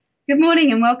Good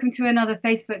morning and welcome to another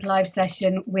Facebook Live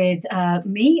session with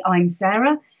me. I'm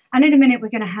Sarah, and in a minute we're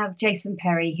going to have Jason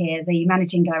Perry here, the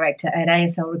Managing Director at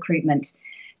ASL Recruitment.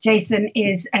 Jason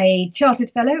is a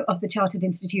Chartered Fellow of the Chartered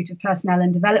Institute of Personnel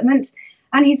and Development,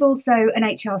 and he's also an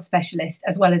HR specialist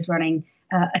as well as running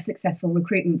a successful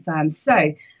recruitment firm.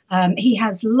 So he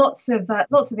has lots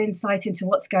of insight into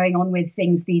what's going on with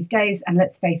things these days, and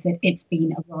let's face it, it's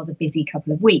been a rather busy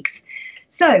couple of weeks.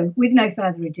 So, with no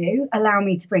further ado, allow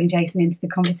me to bring Jason into the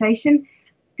conversation.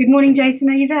 Good morning, Jason.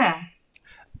 Are you there?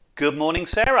 Good morning,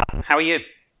 Sarah. How are you?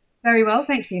 Very well,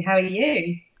 thank you. How are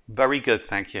you? Very good,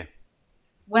 thank you.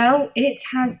 Well, it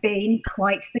has been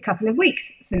quite the couple of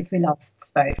weeks since we last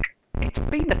spoke. It's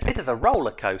been a bit of a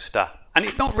roller coaster. And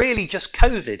it's not really just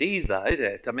COVID either, is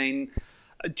it? I mean,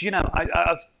 do you know, I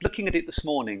was looking at it this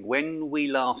morning. When we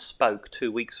last spoke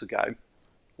 2 weeks ago,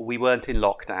 we weren't in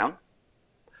lockdown.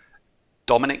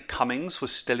 Dominic Cummings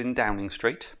was still in Downing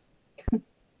Street.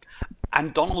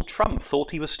 And Donald Trump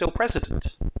thought he was still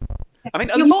president. I mean,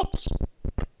 a lot.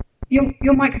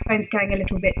 Your microphone's going a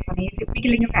little bit funny. Is it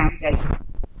wiggling around, Jason?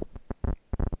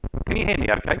 Can you hear me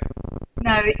okay?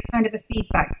 No, it's kind of a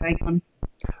feedback going on.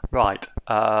 Right.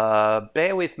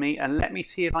 Bear with me and let me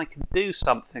see if I can do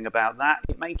something about that.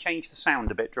 It may change the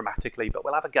sound a bit dramatically, but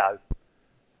we'll have a go.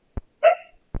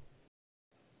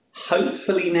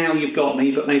 Hopefully now you've got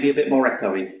me, but maybe a bit more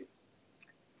echoey.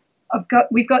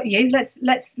 We've got you. Let's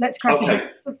crack okay.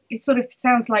 it. It sort of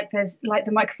sounds like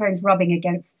the microphone's rubbing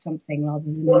against something rather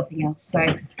than anything else. So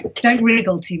don't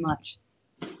wriggle too much.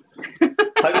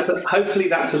 Hopefully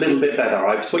that's a little bit better.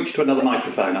 I've switched to another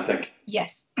microphone, I think.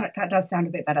 Yes, that does sound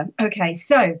a bit better. Okay,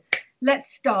 so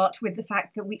let's start with the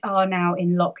fact that we are now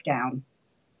in lockdown.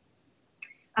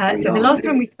 So the last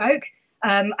time we spoke,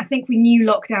 I think we knew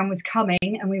lockdown was coming,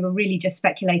 and we were really just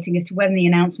speculating as to when the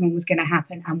announcement was going to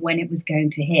happen and when it was going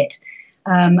to hit.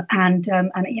 And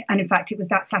in fact, it was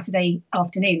that Saturday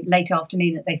afternoon, late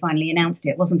afternoon, that they finally announced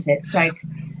it, wasn't it? So.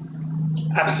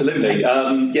 Absolutely.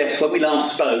 Yes, when we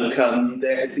last spoke,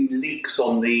 there had been leaks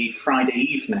on the Friday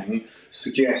evening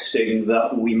suggesting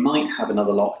that we might have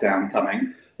another lockdown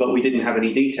coming, but we didn't have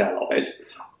any detail of it.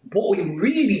 What we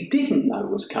really didn't know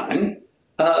was coming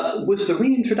was the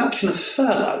reintroduction of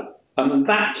furlough. And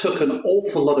that took an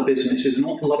awful lot of businesses, an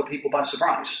awful lot of people by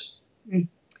surprise. Mm.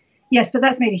 Yes, but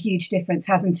that's made a huge difference,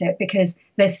 hasn't it? Because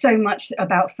there's so much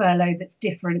about furlough that's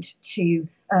different to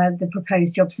the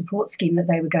proposed job support scheme that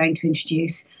they were going to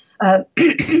introduce,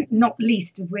 not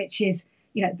least of which is,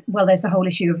 there's the whole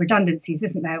issue of redundancies,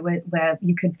 isn't there, where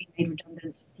you could be made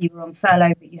redundant if you were on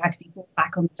furlough, but you had to be brought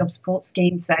back on the job support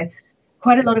scheme. So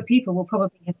quite a lot of people will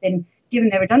probably have been given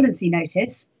their redundancy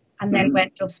notice. And then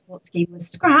when job support scheme was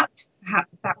scrapped,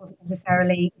 perhaps that wasn't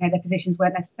necessarily, their positions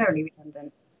weren't necessarily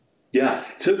redundant. Yeah,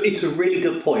 so it's a really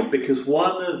good point, because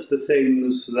one of the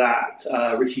things that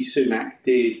Rishi Sunak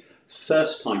did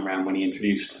first time round when he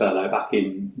introduced furlough back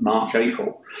in March,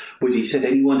 April, was he said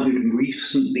anyone who'd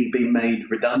recently been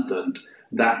made redundant,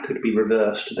 that could be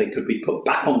reversed, they could be put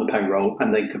back on the payroll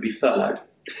and they could be furloughed.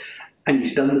 And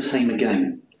he's done the same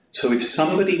again. So if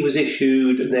somebody was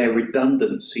issued their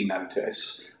redundancy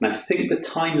notice, and I think the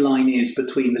timeline is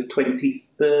between the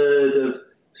 23rd of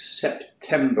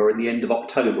September and the end of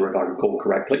October, if I recall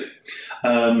correctly.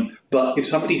 But if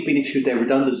somebody's been issued their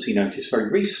redundancy notice very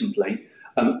recently,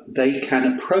 they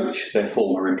can approach their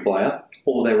former employer,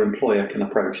 or their employer can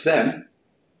approach them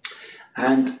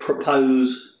and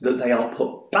propose that they are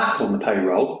put back on the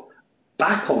payroll,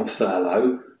 back on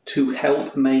furlough, to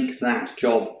help make that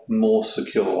job more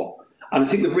secure. And I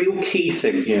think the real key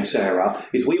thing here, Sarah,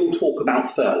 is we all talk about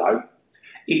furlough.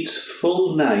 Its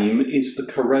full name is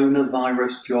the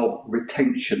Coronavirus Job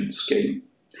Retention Scheme.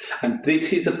 And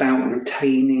this is about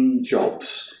retaining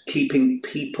jobs, keeping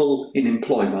people in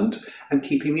employment and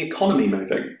keeping the economy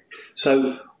moving.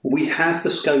 So we have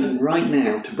the scope right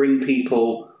now to bring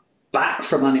people back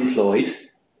from unemployed,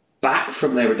 back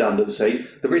from their redundancy.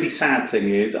 The really sad thing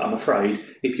is, I'm afraid,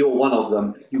 if you're one of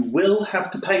them, you will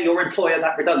have to pay your employer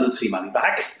that redundancy money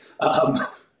back.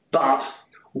 But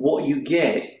what you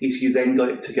get is you then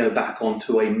got to go back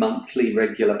onto a monthly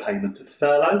regular payment of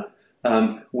furlough,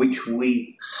 which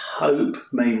we hope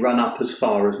may run up as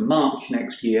far as March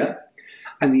next year.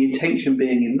 And the intention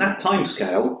being in that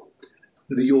timescale,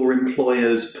 that your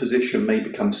employer's position may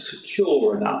become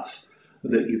secure enough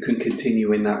that you can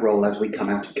continue in that role as we come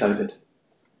out of COVID.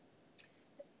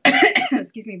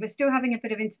 Excuse me, we're still having a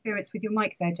bit of interference with your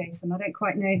mic there, Jason. I don't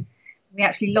quite know. We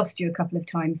actually lost you a couple of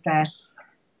times there.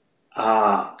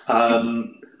 I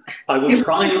will it was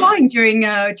try. Fine during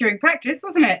practice,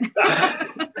 wasn't it?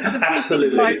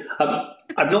 Absolutely.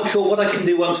 I'm not sure what I can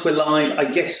do once we're live. I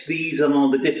guess these are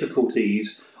the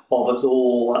difficulties of us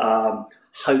all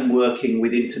home working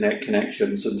with internet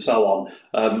connections and so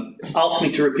on. Ask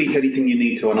me to repeat anything you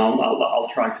need to, and I'll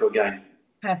try to again.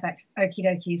 Perfect. Okie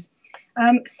dokies.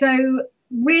 So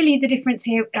really the difference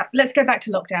here, let's go back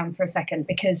to lockdown for a second,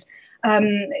 because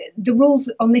the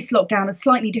rules on this lockdown are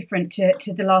slightly different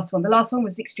to the last one. The last one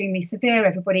was extremely severe.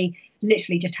 Everybody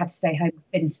literally just had to stay home.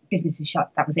 Businesses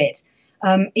shut. That was it.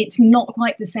 It's not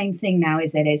quite the same thing now,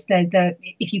 is it? It's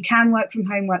if you can work from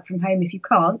home, work from home. If you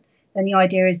can't, then the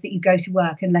idea is that you go to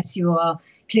work unless you are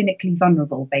clinically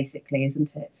vulnerable, basically,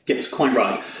 isn't it? Yes, quite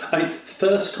right. I mean,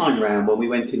 first time round when we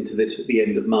went into this at the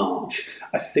end of March,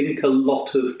 I think a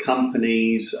lot of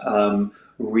companies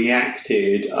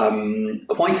reacted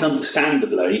quite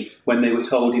understandably when they were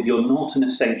told if you're not an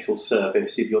essential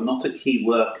service, if you're not a key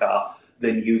worker,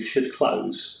 then you should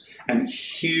close. And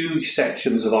huge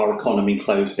sections of our economy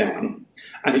closed down.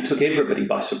 And it took everybody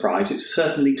by surprise. It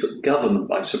certainly took government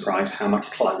by surprise how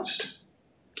much closed.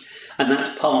 And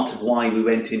that's part of why we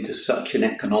went into such an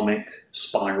economic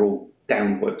spiral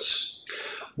downwards.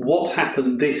 What's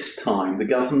happened this time? The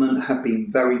government have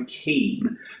been very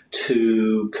keen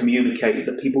to communicate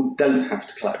that people don't have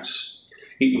to close.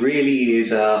 It really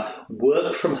is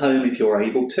work from home if you're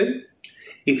able to.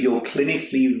 If you're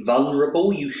clinically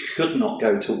vulnerable, you should not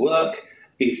go to work.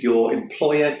 If your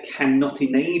employer cannot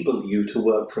enable you to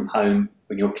work from home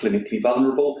when you're clinically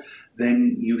vulnerable,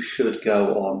 then you should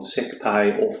go on sick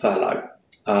pay or furlough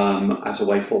as a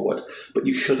way forward. But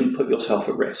you shouldn't put yourself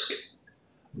at risk.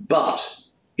 But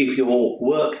if your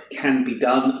work can be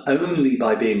done only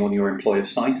by being on your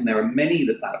employer's site, and there are many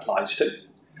that applies to,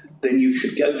 then you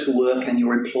should go to work and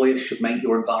your employer should make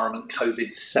your environment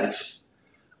COVID safe.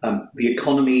 The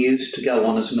economy is to go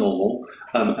on as normal.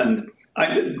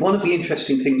 One of the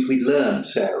interesting things we've learned,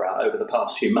 Sarah, over the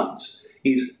past few months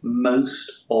is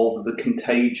most of the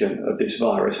contagion of this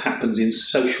virus happens in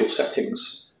social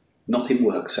settings, not in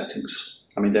work settings.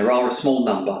 I mean, there are a small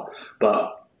number,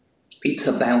 but it's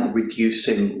about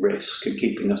reducing risk and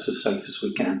keeping us as safe as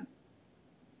we can.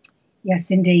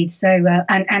 Yes, indeed. So,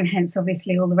 and hence,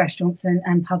 obviously, all the restaurants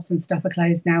and pubs and stuff are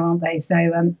closed now, aren't they?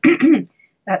 So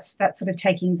that's sort of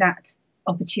taking that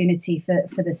opportunity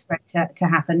for the spread to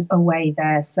happen away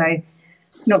there. So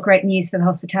not great news for the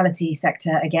hospitality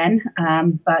sector again,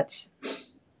 but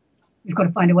we've got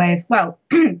to find a way of, well,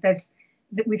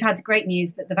 we've had the great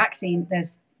news that the vaccine,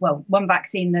 there's, well, one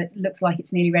vaccine that looks like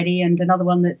it's nearly ready and another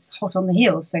one that's hot on the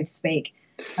heels, so to speak.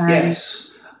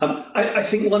 Yes. I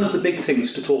think one of the big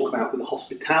things to talk about with the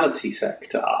hospitality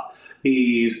sector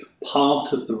is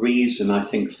part of the reason I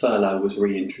think furlough was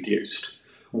reintroduced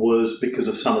was because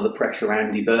of some of the pressure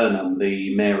Andy Burnham,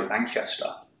 the Mayor of Manchester,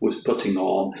 was putting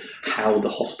on how the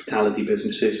hospitality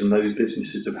businesses and those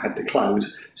businesses have had to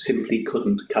close simply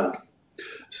couldn't cope.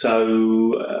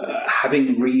 So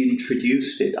having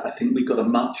reintroduced it, I think we've got a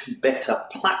much better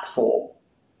platform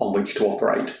on which to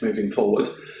operate moving forward.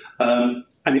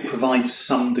 And it provides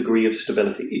some degree of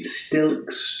stability. It's still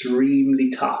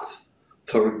extremely tough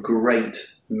for a great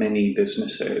many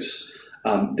businesses.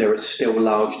 There are still a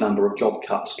large number of job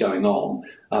cuts going on.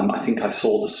 I think I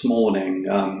saw this morning,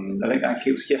 I think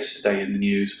actually it was yesterday in the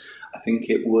news, I think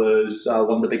it was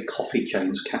one of the big coffee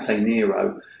chains, Cafe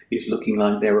Nero, is looking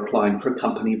like they're applying for a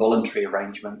company voluntary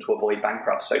arrangement to avoid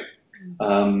bankruptcy.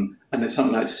 And there's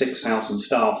something like 6,000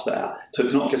 staff there. So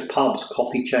it's not just pubs,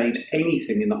 coffee chains,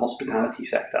 anything in the hospitality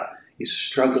sector is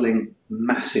struggling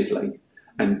massively,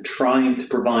 and trying to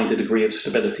provide a degree of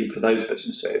stability for those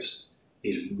businesses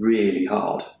is really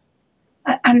hard.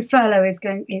 And furlough is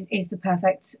the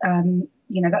perfect,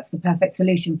 that's the perfect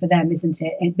solution for them, isn't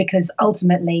it? Because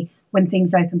ultimately, when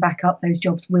things open back up, those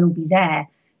jobs will be there.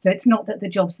 So it's not that the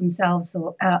jobs themselves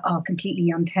are completely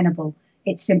untenable.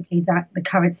 It's simply that the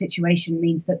current situation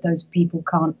means that those people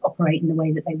can't operate in the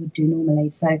way that they would do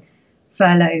normally. So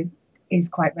furlough is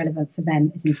quite relevant for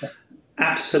them, isn't it?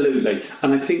 Absolutely.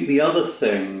 And I think the other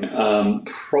thing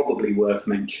probably worth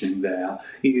mentioning there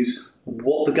is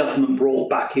what the government brought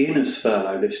back in as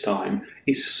furlough this time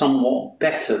is somewhat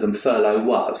better than furlough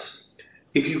was.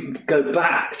 If you go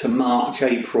back to March,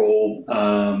 April,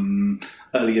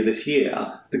 earlier this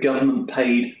year, the government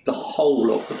paid the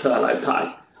whole of the furlough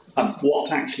pay.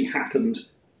 What actually happened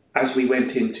as we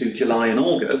went into July and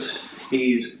August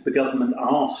is the government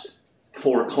asked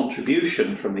for a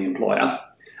contribution from the employer,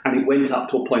 and it went up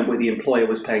to a point where the employer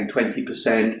was paying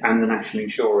 20% and the national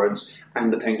insurance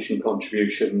and the pension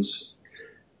contributions.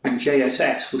 And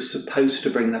JSS was supposed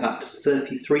to bring that up to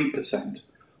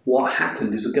 33%. What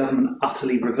happened is the government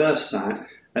utterly reversed that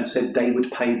and said they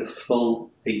would pay the full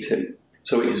 80%.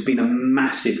 So it has been a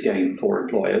massive gain for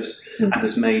employers and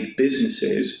has made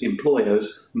businesses,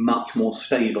 employers, much more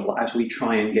stable as we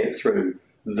try and get through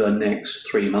the next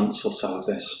 3 months or so of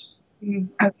this.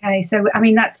 Okay, so I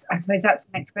mean, I suppose that's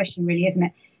the next question, really, isn't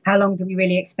it? How long do we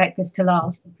really expect this to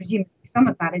last? And presumably some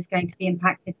of that is going to be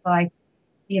impacted by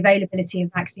the availability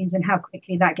of vaccines and how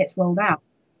quickly that gets rolled out.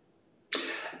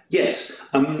 Yes,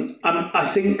 I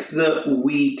think that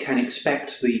we can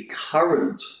expect the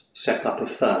current setup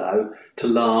of furlough to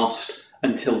last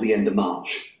until the end of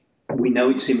March. We know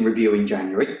it's in review in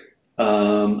January,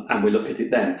 and we'll look at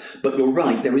it then. But you're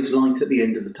right, there is light at the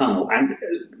end of the tunnel, and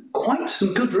quite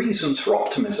some good reasons for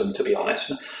optimism, to be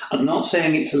honest. I'm not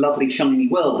saying it's a lovely, shiny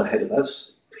world ahead of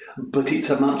us, but it's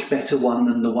a much better one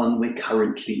than the one we're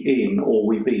currently in, or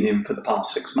we've been in for the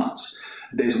past 6 months.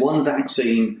 There's one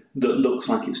vaccine that looks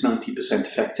like it's 90%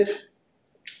 effective,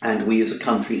 and we as a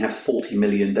country have 40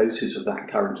 million doses of that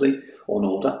currently on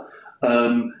order.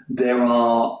 There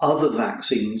are other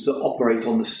vaccines that operate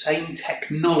on the same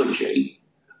technology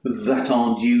that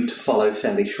are due to follow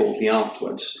fairly shortly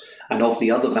afterwards. And of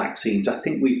the other vaccines, I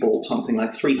think we bought something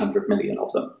like 300 million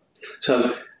of them.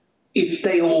 So if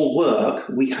they all work,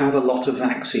 we have a lot of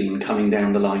vaccine coming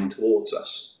down the line towards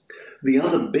us. The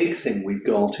other big thing we've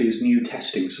got is new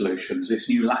testing solutions, this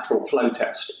new lateral flow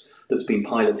test that's been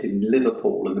piloted in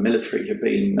Liverpool and the military have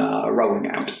been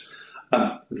rolling out.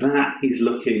 That is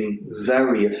looking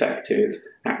very effective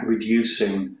at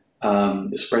reducing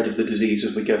the spread of the disease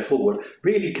as we go forward,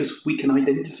 really because we can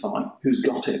identify who's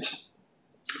got it.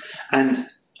 And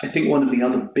I think one of the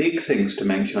other big things to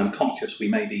mention, I'm conscious we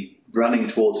may be running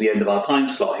towards the end of our time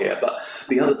slot here, but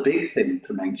the other big thing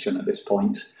to mention at this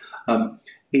point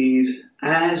is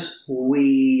as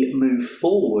we move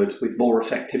forward with more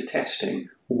effective testing,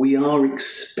 we are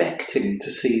expecting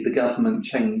to see the government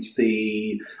change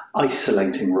the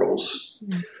isolating rules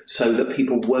so that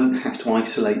people won't have to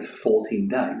isolate for 14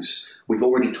 days. We've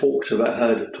already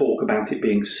heard talk about it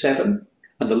being 7.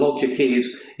 And the logic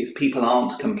is, if people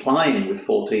aren't complying with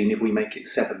 14, if we make it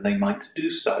 7, they might do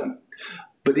so.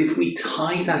 But if we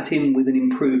tie that in with an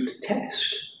improved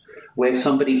test, where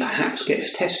somebody perhaps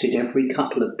gets tested every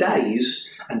couple of days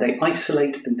and they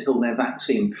isolate until they're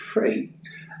vaccine-free,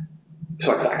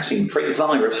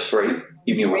 virus-free,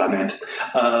 you knew what I meant,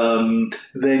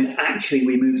 then actually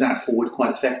we move that forward quite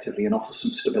effectively and offer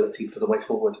some stability for the way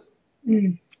forward.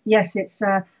 Yes, it's...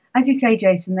 as you say,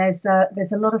 Jason, there's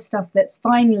a lot of stuff that's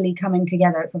finally coming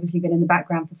together. It's obviously been in the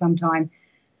background for some time.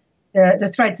 The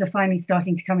threads are finally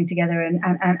starting to coming together, and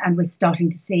we're starting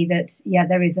to see that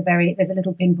there's a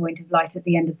little pinpoint of light at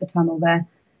the end of the tunnel there.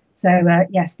 So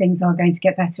yes, things are going to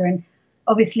get better, and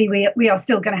obviously we are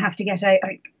still going to have to get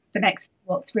the next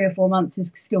 3 or 4 months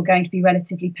is still going to be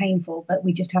relatively painful, but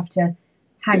we just have to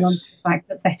hang on to the fact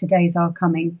that better days are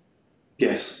coming.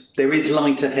 Yes, there is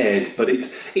light ahead, but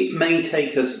it may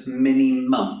take us many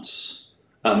months,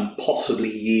 possibly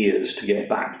years, to get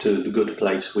back to the good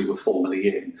place we were formerly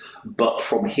in. But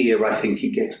from here, I think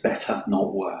it gets better,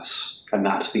 not worse. And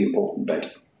that's the important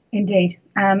bit. Indeed.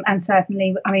 And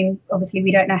certainly, I mean, obviously,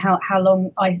 we don't know how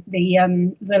long the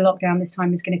lockdown this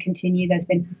time is going to continue. There's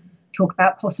been talk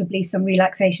about possibly some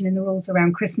relaxation in the rules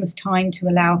around Christmas time to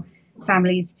allow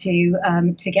families to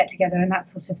get together and that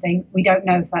sort of thing. We don't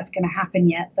know if that's going to happen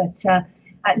yet, but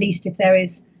at least if there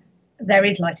is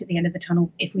light at the end of the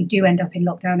tunnel, if we do end up in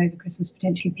lockdown over Christmas,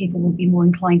 potentially people will be more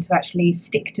inclined to actually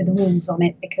stick to the rules on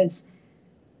it because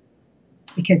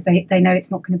they know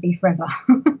it's not going to be forever.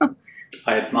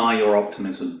 I admire your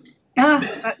optimism.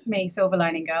 That's me, silver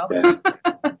lining girl. Yes.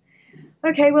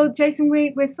 Okay, well, Jason,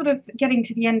 we're sort of getting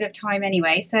to the end of time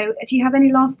anyway. So do you have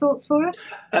any last thoughts for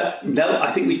us? No,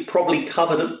 I think we've probably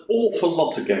covered an awful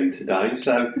lot again today.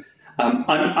 So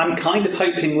I'm kind of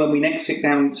hoping when we next sit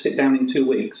down in 2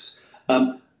 weeks,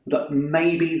 that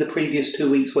maybe the previous 2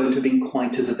 weeks won't have been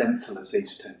quite as eventful as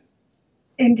these two.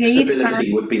 Indeed.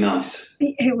 Stability would be nice.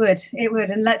 It would.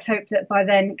 And let's hope that by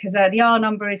then, because the R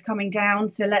number is coming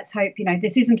down, so let's hope,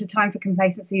 this isn't a time for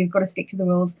complacency. You've got to stick to the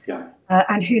rules. Yeah.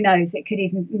 And who knows, it could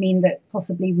even mean that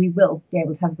possibly we will be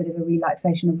able to have a bit of a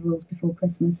relaxation of the rules before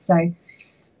Christmas. So,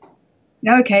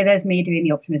 okay, there's me doing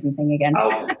the optimism thing again.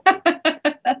 Okay.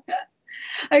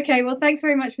 Okay, well, thanks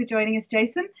very much for joining us,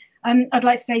 Jason. I'd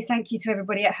like to say thank you to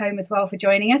everybody at home as well for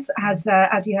joining us. As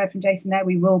you heard from Jason there,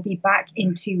 we will be back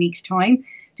in 2 weeks' time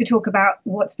to talk about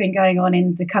what's been going on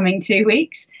in the coming 2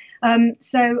 weeks.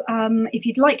 So if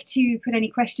you'd like to put any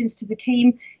questions to the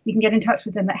team, you can get in touch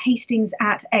with them at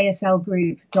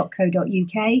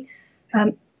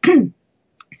hastings@aslgroup.co.uk.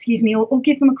 Excuse me, or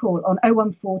give them a call on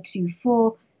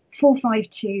 01424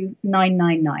 452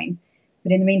 999.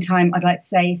 But in the meantime, I'd like to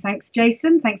say thanks,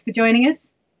 Jason. Thanks for joining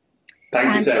us.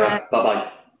 Thank you, Sarah.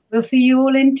 Bye-bye. We'll see you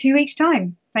all in 2 weeks'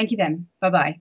 time. Thank you then. Bye-bye.